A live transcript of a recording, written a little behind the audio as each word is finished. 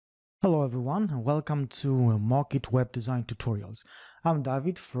Hello everyone, and welcome to Mockitt Web Design Tutorials. I'm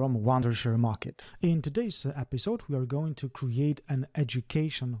David from Wondershare Mockitt. In today's episode, we are going to create an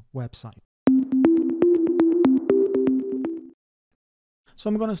education website. So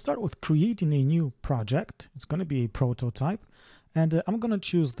I'm going to start with creating a new project. It's going to be a prototype, and I'm going to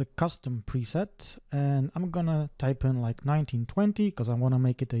choose the custom preset, and I'm going to type in like 1920 because I want to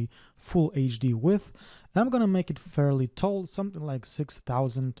make it a full HD width, and I'm going to make it fairly tall, something like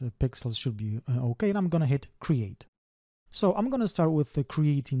 6000 pixels should be okay, and I'm going to hit create. So I'm going to start with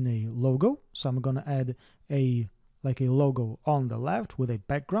creating a logo. So I'm going to add a logo on the left with a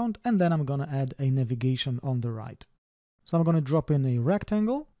background, and then I'm going to add a navigation on the right. So I'm going to drop in a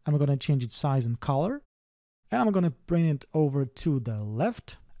rectangle, I'm going to change its size and color, and I'm going to bring it over to the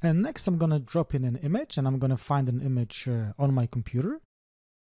left. And next I'm going to drop in an image, and I'm going to find an image on my computer.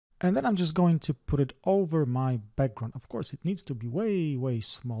 And then I'm just going to put it over my background. Of course, it needs to be way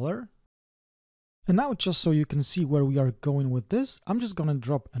smaller. And now, just so you can see where we are going with this, I'm just going to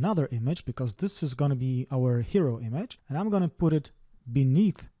drop another image because this is going to be our hero image, and I'm going to put it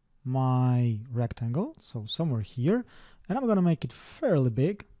beneath my rectangle, so somewhere here, and I'm going to make it fairly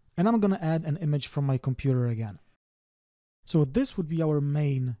big, and I'm going to add an image from my computer again. So this would be our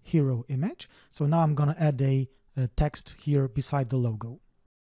main hero image. So now I'm going to add a text here beside the logo.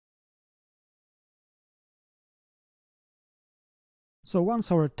 So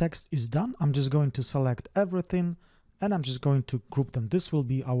once our text is done, I'm just going to select everything, and I'm just going to group them. This will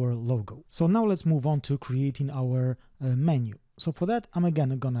be our logo. So now let's move on to creating our menu. So for that, I'm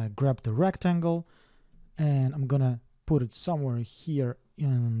again gonna grab the rectangle, and I'm gonna put it somewhere here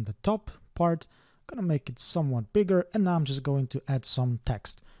in the top part. I'm gonna make it somewhat bigger, and now I'm just going to add some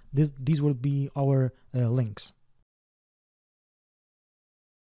text. These will be our links.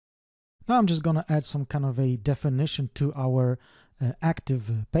 Now I'm just gonna add some kind of a definition to our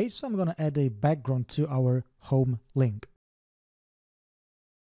active page. So I'm gonna add a background to our home link.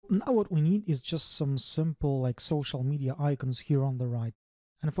 Now what we need is just some simple like social media icons here on the right.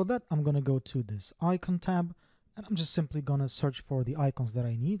 And for that, I'm going to go to this icon tab, and I'm just simply going to search for the icons that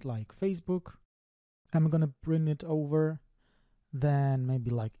I need, like Facebook. I'm going to bring it over, then maybe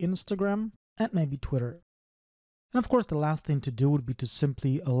like Instagram, and maybe Twitter. And of course, the last thing to do would be to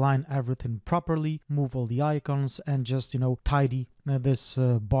simply align everything properly, move all the icons, and just, tidy this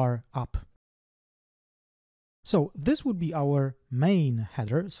bar up. So this would be our main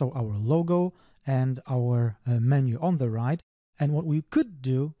header, so our logo and our menu on the right. And what we could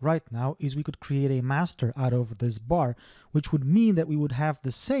do right now is we could create a master out of this bar, which would mean that we would have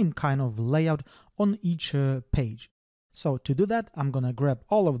the same kind of layout on each page. So to do that, I'm going to grab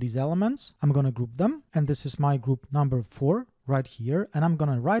all of these elements, I'm going to group them, and this is my group number 4 right here, and I'm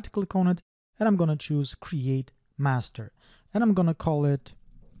going to right click on it, and I'm going to choose Create Master, and I'm going to call it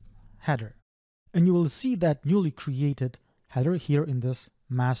Header. And you will see that newly created header here in this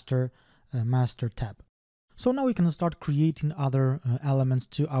master tab. So now we can start creating other elements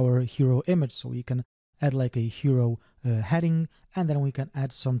to our hero image. So we can add like a hero heading, and then we can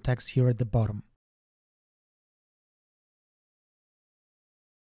add some text here at the bottom.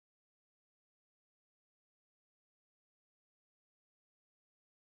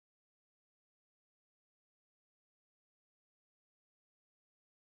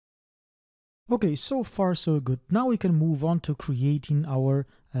 Okay, so far so good. Now we can move on to creating our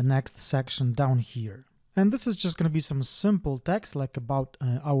next section down here. And this is just going to be some simple text like about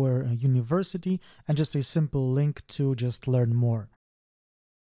our university, and just a simple link to just learn more.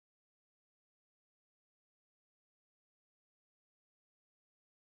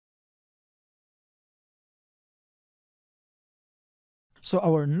 So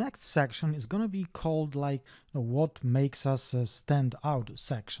our next section is going to be called like what makes us stand out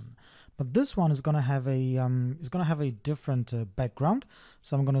section. But this one is going to have a different background.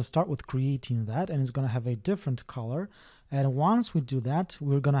 So I'm going to start with creating that, and it's going to have a different color. And once we do that,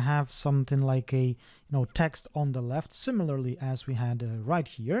 we're going to have something like a text on the left, similarly as we had right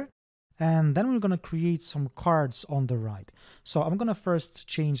here. And then we're going to create some cards on the right. So I'm going to first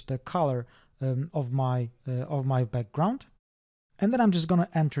change the color of my background. And then I'm just going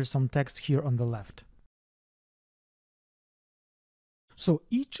to enter some text here on the left. So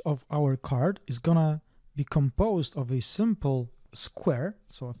each of our card is going to be composed of a simple square.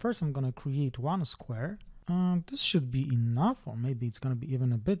 So first I'm going to create one square. This should be enough, or maybe it's going to be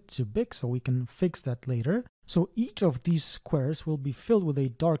even a bit too big, so we can fix that later. So each of these squares will be filled with a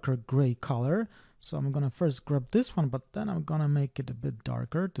darker gray color. So I'm going to first grab this one, but then I'm going to make it a bit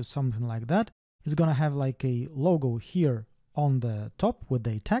darker to something like that. It's going to have like a logo here on the top with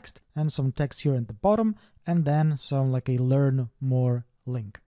a text, and some text here at the bottom, and then some like a learn more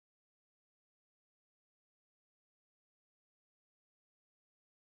link.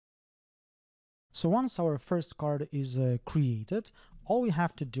 So once our first card is created, all we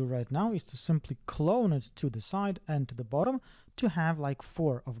have to do right now is to simply clone it to the side and to the bottom to have like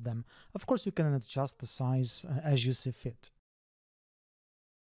 4 of them. Of course, you can adjust the size as you see fit.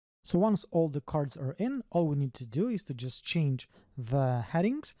 So once all the cards are in, all we need to do is to just change the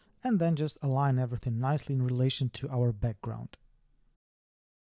headings and then just align everything nicely in relation to our background.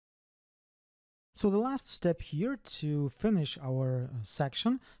 So the last step here to finish our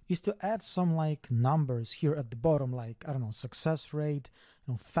section is to add some like numbers here at the bottom, like, I don't know, success rate,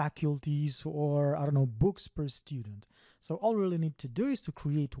 faculties, or I don't know, books per student. So all we really need to do is to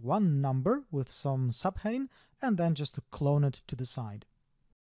create one number with some subheading and then just to clone it to the side.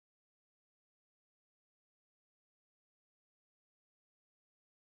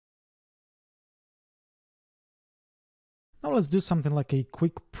 Now let's do something like a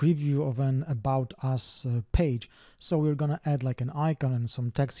quick preview of an About Us page. So we're going to add like an icon and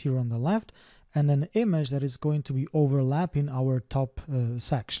some text here on the left and an image that is going to be overlapping our top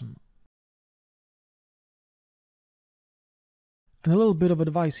section. And a little bit of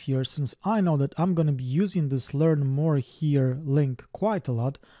advice here, since I know that I'm going to be using this Learn More Here link quite a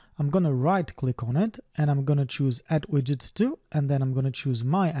lot, I'm going to right click on it and I'm going to choose Add Widgets to, and then I'm going to choose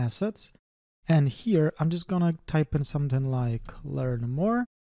My Assets. And here, I'm just going to type in something like Learn More,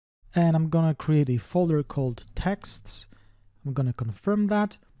 and I'm going to create a folder called Texts. I'm going to confirm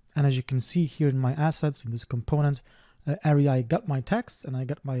that. And as you can see here in my assets, in this component area, I got my text and I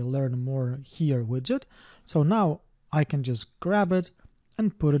got my Learn More Here widget. So now I can just grab it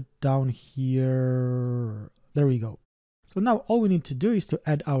and put it down here. There we go. So now all we need to do is to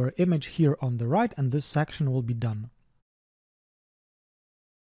add our image here on the right, and this section will be done.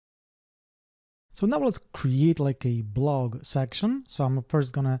 So now let's create like a blog section. So I'm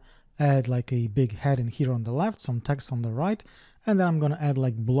first gonna add like a big heading here on the left, some text on the right, and then I'm gonna add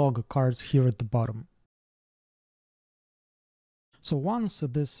like blog cards here at the bottom. So once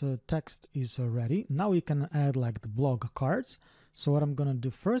this text is ready, now we can add like the blog cards. So what I'm gonna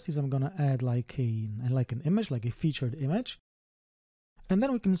do first is I'm gonna add like an image, like a featured image, and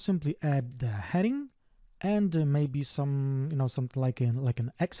then we can simply add the heading and maybe some, something like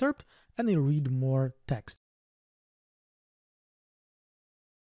an excerpt and a read more text.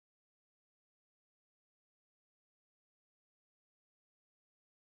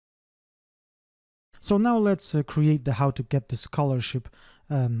 So now let's create the how to get the scholarship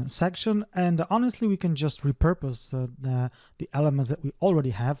section, and honestly we can just repurpose the elements that we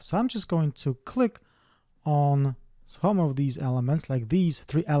already have. So I'm just going to click on some of these elements, like these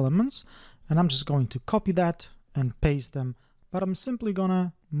 3 elements, and I'm just going to copy that and paste them, but I'm simply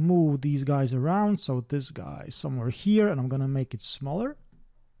gonna move these guys around. So this guy is somewhere here, and I'm gonna make it smaller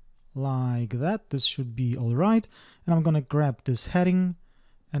like that. This should be all right. And I'm gonna grab this heading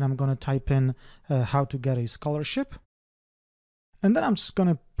and I'm gonna type in how to get a scholarship. And then I'm just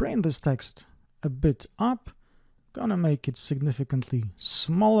gonna bring this text a bit up, gonna make it significantly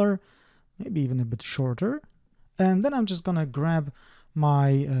smaller, maybe even a bit shorter. And then I'm just gonna grab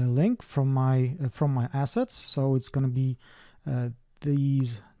my link from my assets. So it's gonna be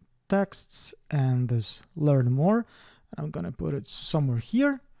these texts and this Learn More. I'm gonna put it somewhere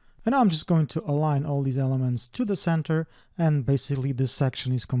here. And now I'm just going to align all these elements to the center, and basically this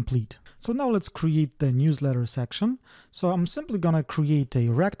section is complete. So now let's create the newsletter section. So I'm simply gonna create a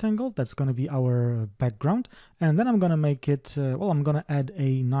rectangle that's gonna be our background, and then I'm gonna make it, I'm gonna add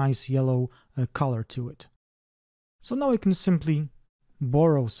a nice yellow color to it. So now we can simply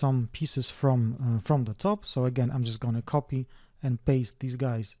borrow some pieces from the top. So again, I'm just gonna copy and paste these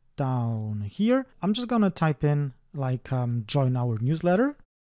guys down here. I'm just gonna type in like join our newsletter.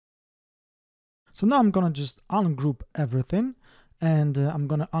 So now I'm gonna just ungroup everything, and I'm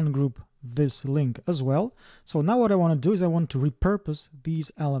gonna ungroup this link as well. So now what I want to do is I want to repurpose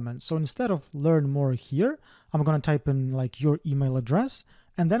these elements. So instead of Learn More Here, I'm gonna type in like your email address,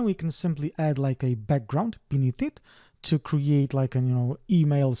 and then we can simply add like a background beneath it to create like an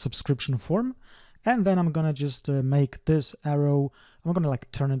email subscription form. And then I'm gonna just make this arrow, I'm gonna like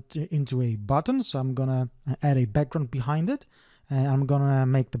turn it into a button. So I'm gonna add a background behind it. And I'm gonna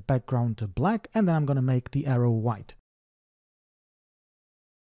make the background black, and then I'm gonna make the arrow white.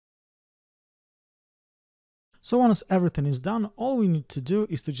 So once everything is done, all we need to do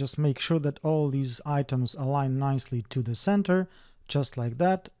is to just make sure that all these items align nicely to the center, just like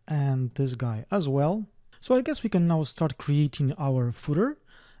that, and this guy as well. So I guess we can now start creating our footer.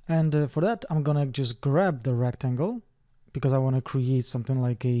 And for that, I'm gonna just grab the rectangle because I want to create something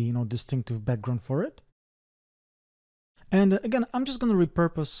like a distinctive background for it. And again, I'm just going to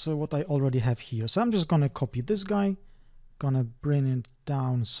repurpose what I already have here. So I'm just going to copy this guy, going to bring it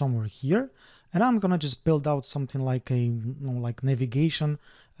down somewhere here. And I'm gonna just build out something like a like navigation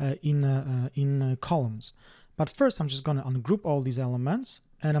in columns. But first, I'm just gonna ungroup all these elements,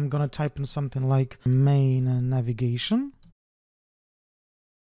 and I'm gonna type in something like main navigation.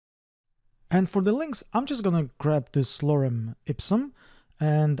 And for the links, I'm just gonna grab this lorem ipsum,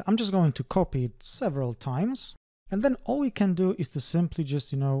 and I'm just going to copy it several times. And then all we can do is to simply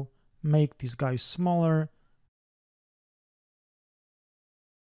just, make these guys smaller.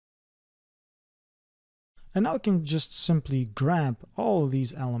 And now we can just simply grab all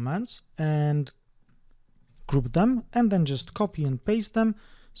these elements and group them, and then just copy and paste them.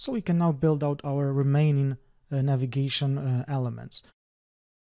 So we can now build out our remaining navigation elements.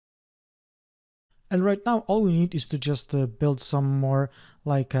 And right now, all we need is to just build some more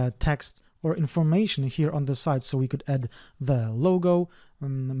like text or information here on the side. So we could add the logo,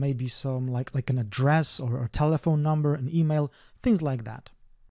 maybe some like an address or a telephone number, an email, things like that.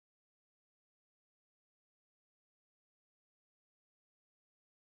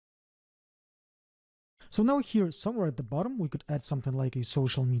 So now here, somewhere at the bottom, we could add something like a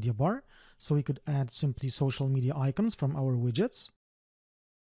social media bar. So we could add simply social media icons from our widgets.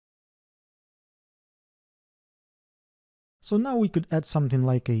 So now we could add something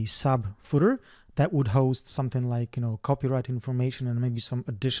like a sub footer that would host something like, copyright information and maybe some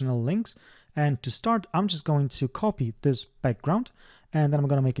additional links. And to start, I'm just going to copy this background, and then I'm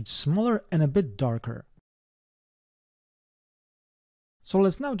going to make it smaller and a bit darker. So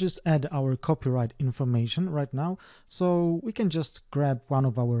let's now just add our copyright information right now. So we can just grab one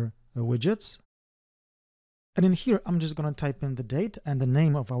of our widgets. And in here, I'm just going to type in the date and the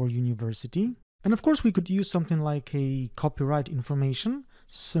name of our university. And of course, we could use something like a copyright information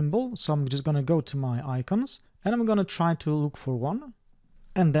symbol. So I'm just going to go to my icons, and I'm going to try to look for one.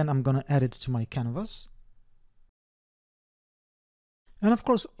 And then I'm going to add it to my canvas. And of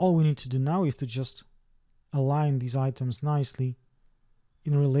course, all we need to do now is to just align these items nicely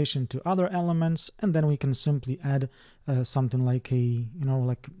in relation to other elements, and then we can simply add something like a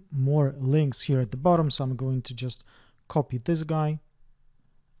like more links here at the bottom. So I'm going to just copy this guy,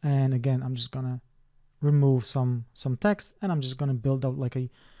 and again I'm just gonna remove some text, and I'm just gonna build out like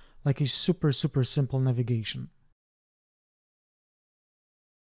a super simple navigation.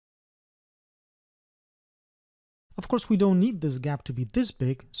 Of course, we don't need this gap to be this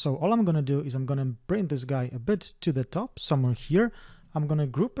big, so all I'm gonna do is I'm gonna bring this guy a bit to the top, somewhere here. I'm going to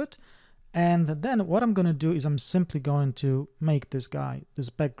group it, and then what I'm going to do is I'm simply going to make this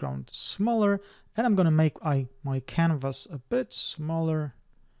background smaller, and I'm going to make my canvas a bit smaller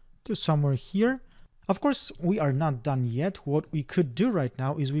to somewhere here. Of course, we are not done yet. What we could do right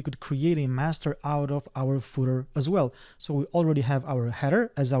now is we could create a master out of our footer as well. So we already have our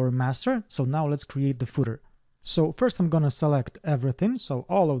header as our master, so now let's create the footer. So first I'm going to select everything, so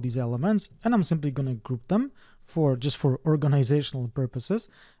all of these elements, and I'm simply going to group them just for organizational purposes.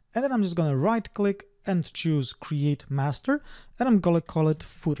 And then I'm just going to right click and choose create master, and I'm going to call it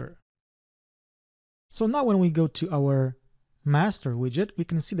footer. So now when we go to our master widget, we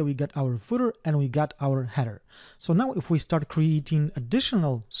can see that we got our footer and we got our header. So now if we start creating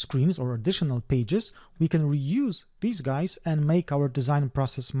additional screens or additional pages, we can reuse these guys and make our design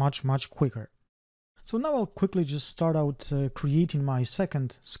process much quicker. So now I'll quickly just start out creating my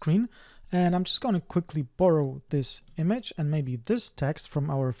second screen, and I'm just going to quickly borrow this image and maybe this text from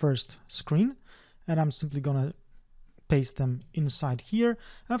our first screen, and I'm simply going to paste them inside here.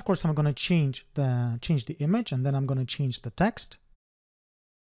 And of course I'm going to change the image, and then I'm going to change the text.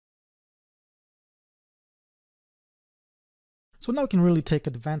 So now I can really take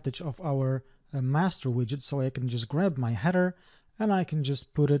advantage of our master widget. So I can just grab my header and I can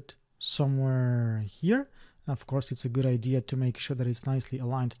just put it somewhere here. And of course, it's a good idea to make sure that it's nicely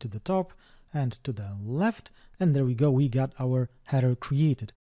aligned to the top and to the left. And there we go, we got our header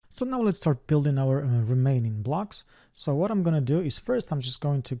created. So now let's start building our remaining blocks. So what I'm going to do is first I'm just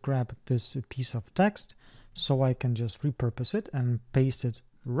going to grab this piece of text so I can just repurpose it and paste it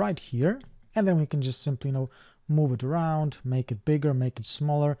right here. And then we can just simply move it around, make it bigger, make it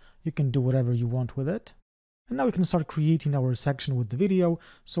smaller. You can do whatever you want with it. And now we can start creating our section with the video.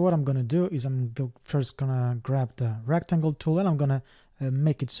 So what I'm going to do is I'm first going to grab the rectangle tool, and I'm going to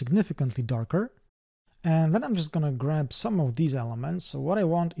make it significantly darker. And then I'm just going to grab some of these elements. So what I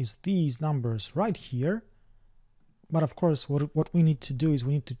want is these numbers right here. But of course, what we need to do is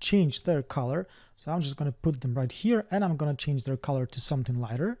we need to change their color. So I'm just going to put them right here, and I'm going to change their color to something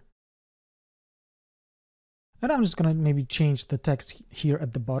lighter. And I'm just going to maybe change the text here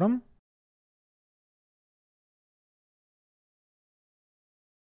at the bottom.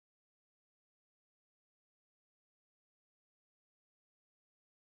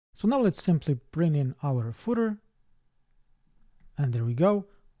 So now let's simply bring in our footer, and there we go.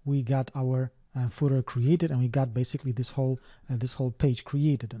 We got our footer created, and we got basically this whole page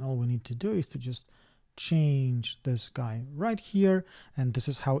created. And all we need to do is to just change this guy right here, and this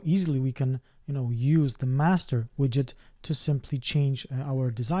is how easily we can use the master widget to simply change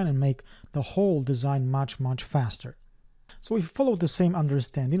our design and make the whole design much faster. So if we follow the same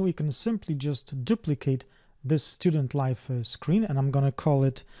understanding, we can simply just duplicate this student life screen, and I'm gonna call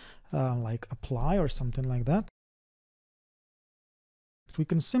it like apply or something like that. We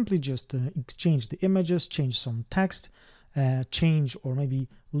can simply just exchange the images, change some text, change or maybe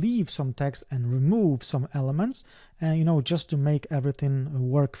leave some text and remove some elements, and just to make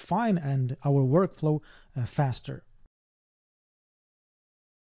everything work fine and our workflow faster.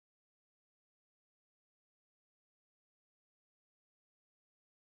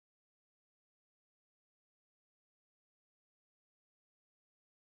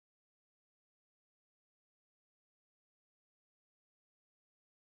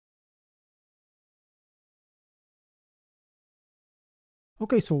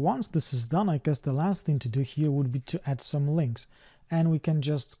 Okay, so once this is done, I guess the last thing to do here would be to add some links. And we can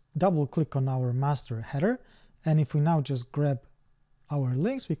just double click on our master header. And if we now just grab our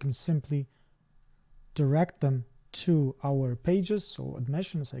links, we can simply direct them to our pages. So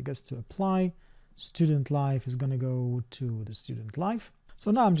admissions, I guess, to apply. Student life is going to go to the student life. So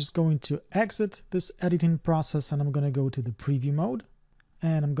now I'm just going to exit this editing process, and I'm going to go to the preview mode.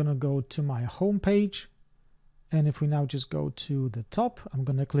 And I'm going to go to my home page. And if we now just go to the top, I'm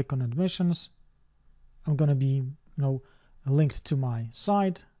going to click on admissions. I'm going to be, linked to my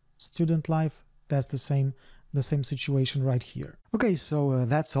site, student life. That's the same situation right here. Okay, so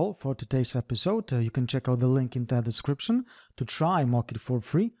that's all for today's episode. You can check out the link in the description to try Mockitt for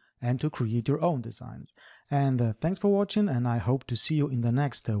free and to create your own designs. And thanks for watching, and I hope to see you in the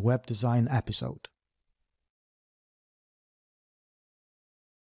next web design episode.